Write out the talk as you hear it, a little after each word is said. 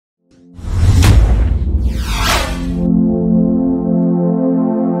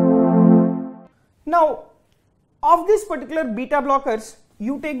of this particular beta blockers,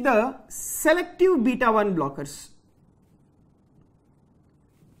 you take the selective beta 1 blockers.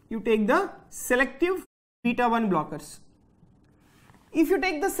 You take the selective beta 1 blockers. If you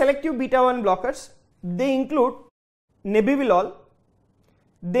take the selective beta 1 blockers, they include nebivolol,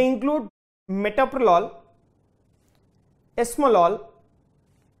 they include metoprolol, esmolol,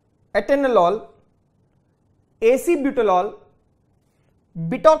 atenolol, acebutolol,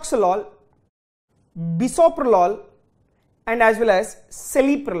 bitoxolol, bisoprolol, and as well as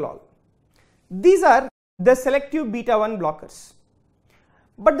celiprolol. These are the selective beta 1 blockers.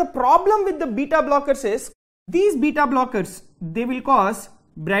 But the problem with the beta blockers is, these beta blockers, they will cause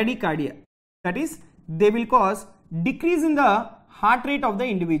bradycardia. That is, they will cause decrease in the heart rate of the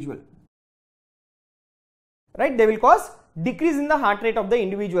individual. Right? They will cause decrease in the heart rate of the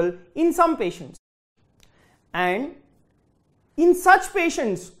individual in some patients. And in such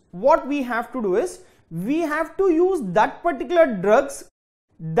patients, what we have to do is, we have to use that particular drugs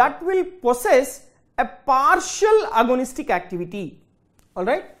that will possess a partial agonistic activity.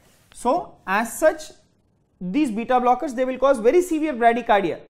 Alright. So, as such, these beta blockers, they will cause very severe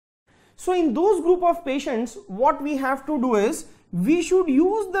bradycardia. So, in those group of patients, what we have to do is, we should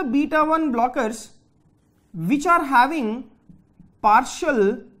use the beta 1 blockers which are having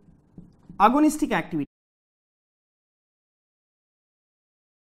partial agonistic activity.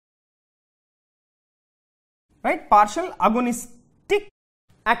 Right? Partial agonistic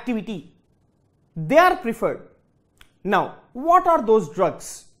activity. They are preferred. Now, what are those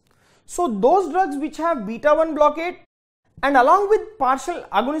drugs? So, those drugs which have beta 1 blockade and along with partial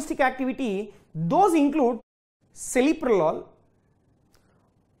agonistic activity, those include celiprolol,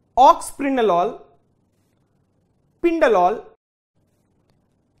 oxprinolol, pindolol,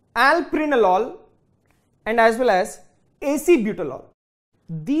 alpranolol, and as well as acebutolol.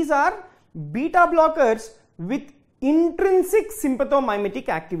 These are beta blockers with intrinsic sympathomimetic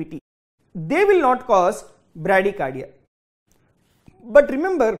activity. They will not cause bradycardia. But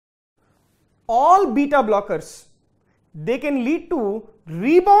remember, all beta blockers, they can lead to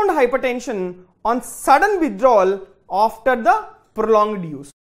rebound hypertension on sudden withdrawal after the prolonged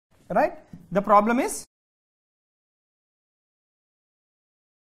use. Right? The problem is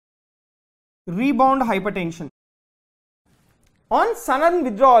rebound hypertension on sudden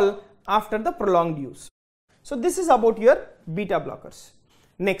withdrawal after the prolonged use. So, this is about your beta blockers.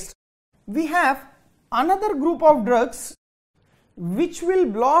 Next, we have another group of drugs which will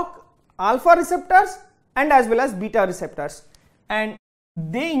block alpha receptors and as well as beta receptors, and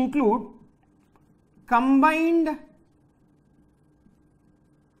they include combined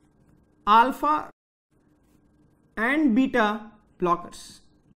alpha and beta blockers.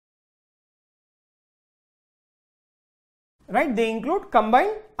 Right? They include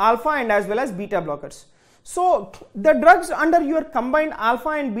combined alpha and as well as beta blockers. So, the drugs under your combined alpha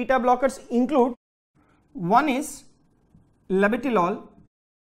and beta blockers include, one is labetalol,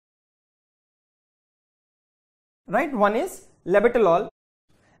 right? One is labetalol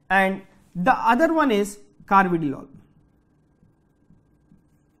and the other one is carvedilol.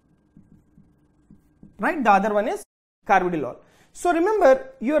 Right? The other one is carvedilol. So,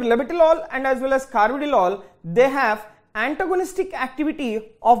 remember, your labetalol and as well as carvedilol, they have antagonistic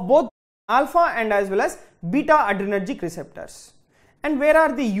activity of both alpha and as well as beta adrenergic receptors. And where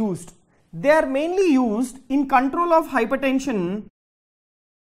are they used? They are mainly used in control of hypertension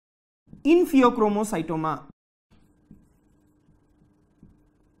in pheochromocytoma.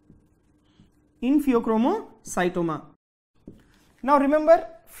 In pheochromocytoma. Now remember,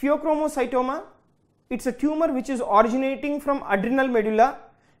 pheochromocytoma, it's a tumor which is originating from adrenal medulla,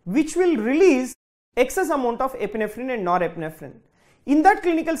 which will release excess amount of epinephrine and norepinephrine. In that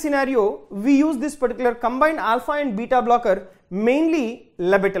clinical scenario, we use this particular combined alpha and beta blocker, mainly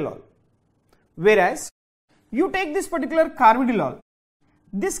labetalol. Whereas, you take this particular carvedilol.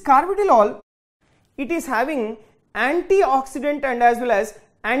 This carvedilol, it is having antioxidant and as well as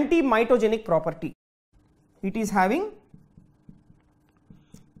anti-mitogenic property. It is having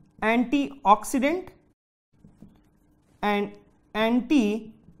antioxidant and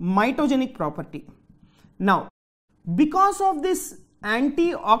anti-mitogenic property. Now, because of this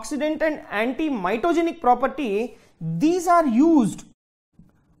antioxidant and anti-mitogenic property, these are used,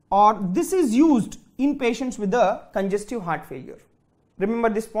 or this is used in patients with the congestive heart failure. Remember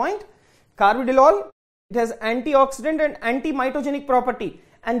this point, carvedilol, it has antioxidant and anti-mitogenic property,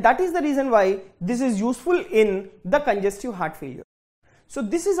 and that is the reason why this is useful in the congestive heart failure. So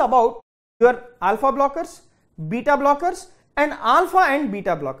this is about your alpha blockers, beta blockers and alpha and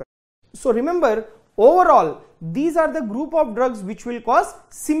beta blockers. So remember, overall, these are the group of drugs which will cause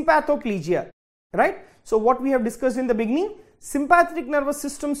sympathoplegia. right? So what we have discussed in the beginning, sympathetic nervous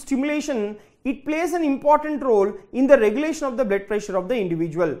system stimulation, it plays an important role in the regulation of the blood pressure of the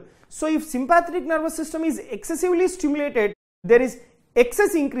individual. So if sympathetic nervous system is excessively stimulated, there is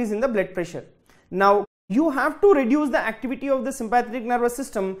excess increase in the blood pressure. Now you have to reduce the activity of the sympathetic nervous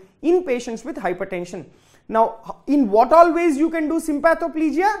system in patients with hypertension. Now in what all ways you can do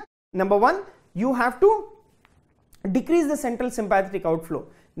sympathoplegia? Number one, you have to decrease the central sympathetic outflow.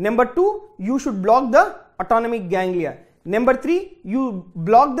 Number two, you should block the autonomic ganglia. Number three, you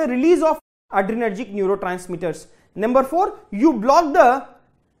block the release of adrenergic neurotransmitters. Number four, you block the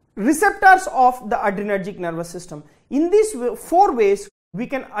receptors of the adrenergic nervous system. In these 4 ways, we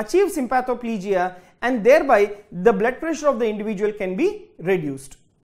can achieve sympathoplegia, and thereby the blood pressure of the individual can be reduced.